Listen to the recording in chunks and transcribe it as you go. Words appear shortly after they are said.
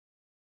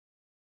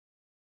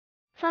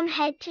From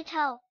Head to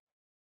Toe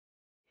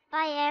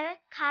by Eric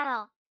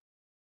Carle.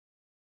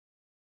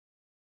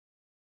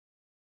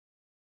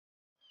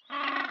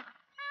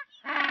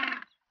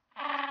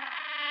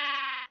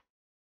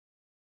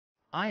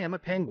 I am a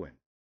penguin,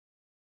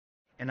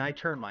 and I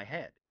turn my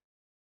head.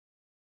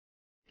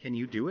 Can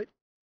you do it?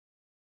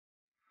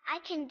 I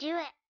can do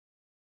it.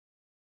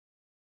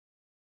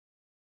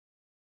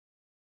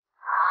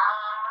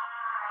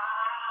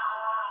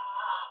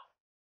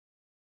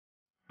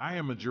 I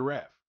am a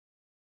giraffe,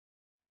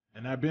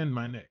 and I bend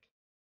my neck.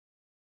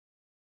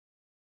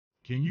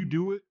 Can you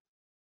do it?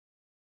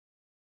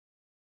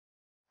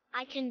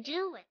 I can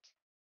do it.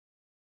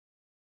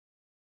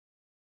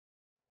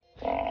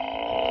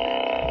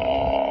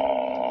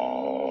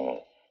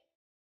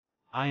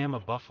 I am a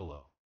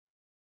buffalo,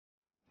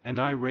 and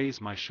I raise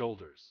my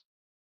shoulders.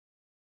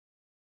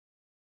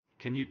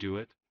 Can you do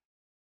it?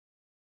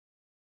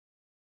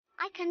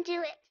 I can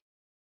do it.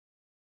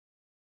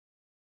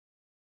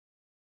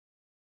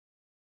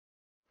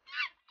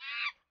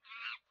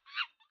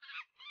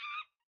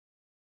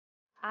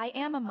 I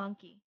am a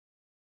monkey,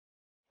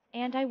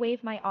 and I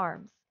wave my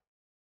arms.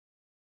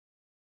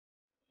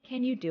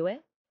 Can you do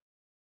it?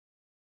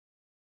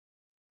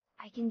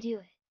 I can do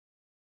it.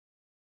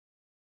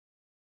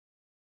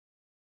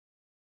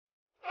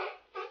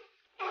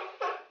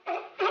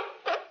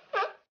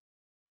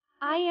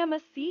 I am a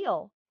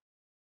seal,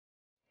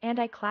 and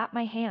I clap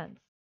my hands.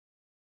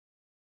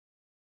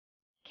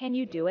 Can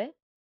you do it?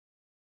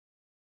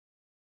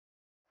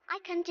 I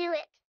can do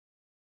it.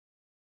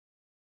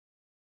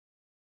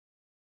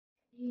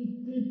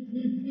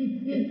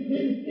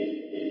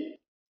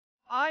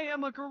 I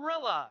am a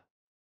gorilla,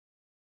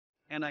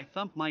 and I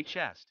thump my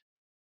chest.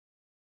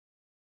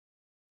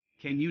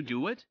 Can you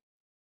do it?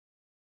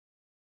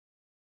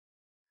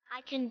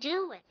 I can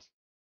do it.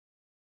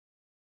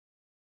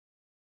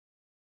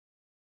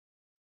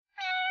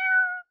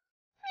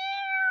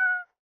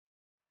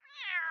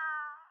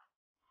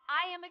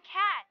 I am a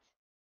cat,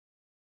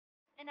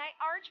 and I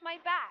arch my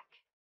back.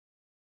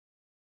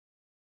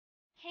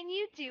 Can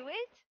you do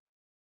it?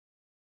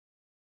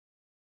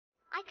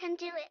 I can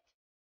do it.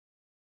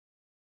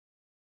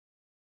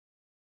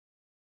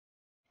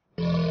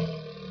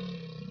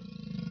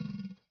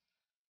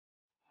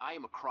 I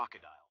am a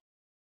crocodile,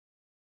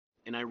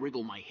 and I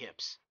wriggle my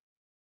hips.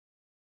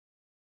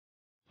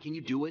 Can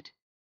you do it?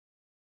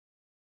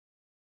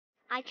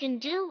 I can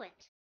do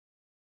it.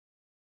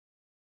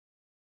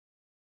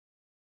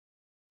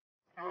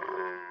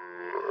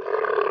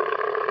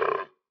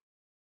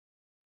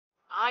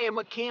 I am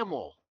a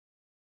camel,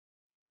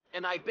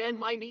 and I bend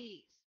my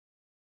knees.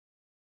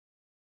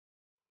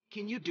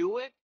 Can you do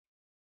it?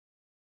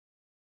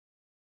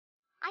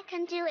 I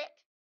can do it.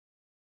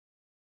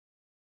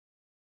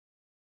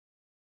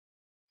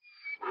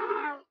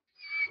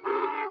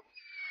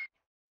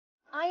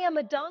 I am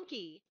a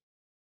donkey,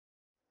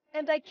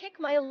 and I kick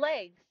my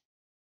legs.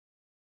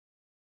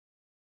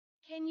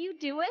 Can you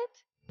do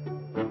it?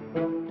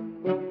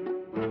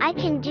 I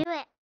can do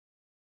it.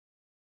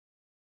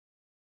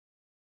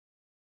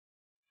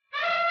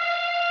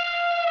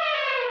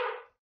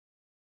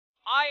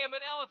 I am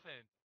an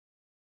elephant,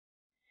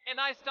 and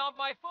I stomp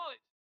my foot.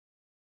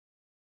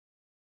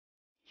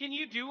 Can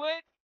you do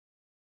it?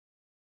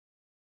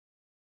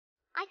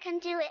 I can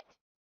do it.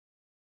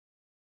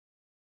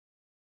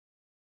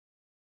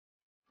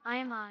 I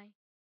am I,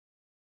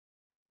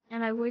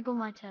 and I wiggle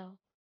my toe.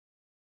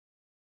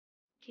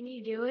 Can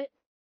you do it?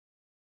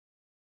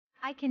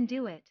 I can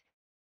do it.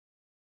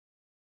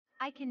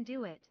 I can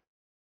do it.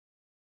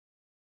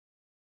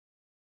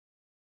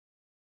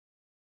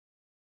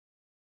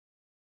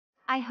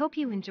 I hope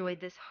you enjoyed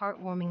this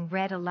heartwarming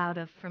read aloud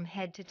of From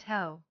Head to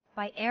Toe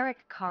by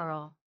Eric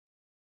Carle.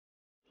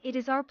 It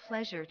is our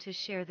pleasure to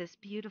share this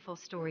beautiful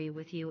story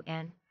with you,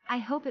 and I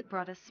hope it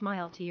brought a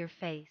smile to your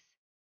face.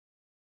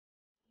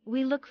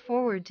 We look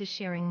forward to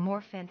sharing more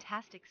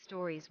fantastic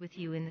stories with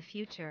you in the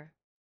future.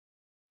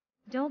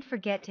 Don't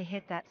forget to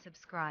hit that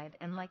subscribe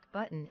and like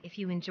button if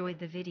you enjoyed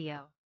the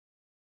video.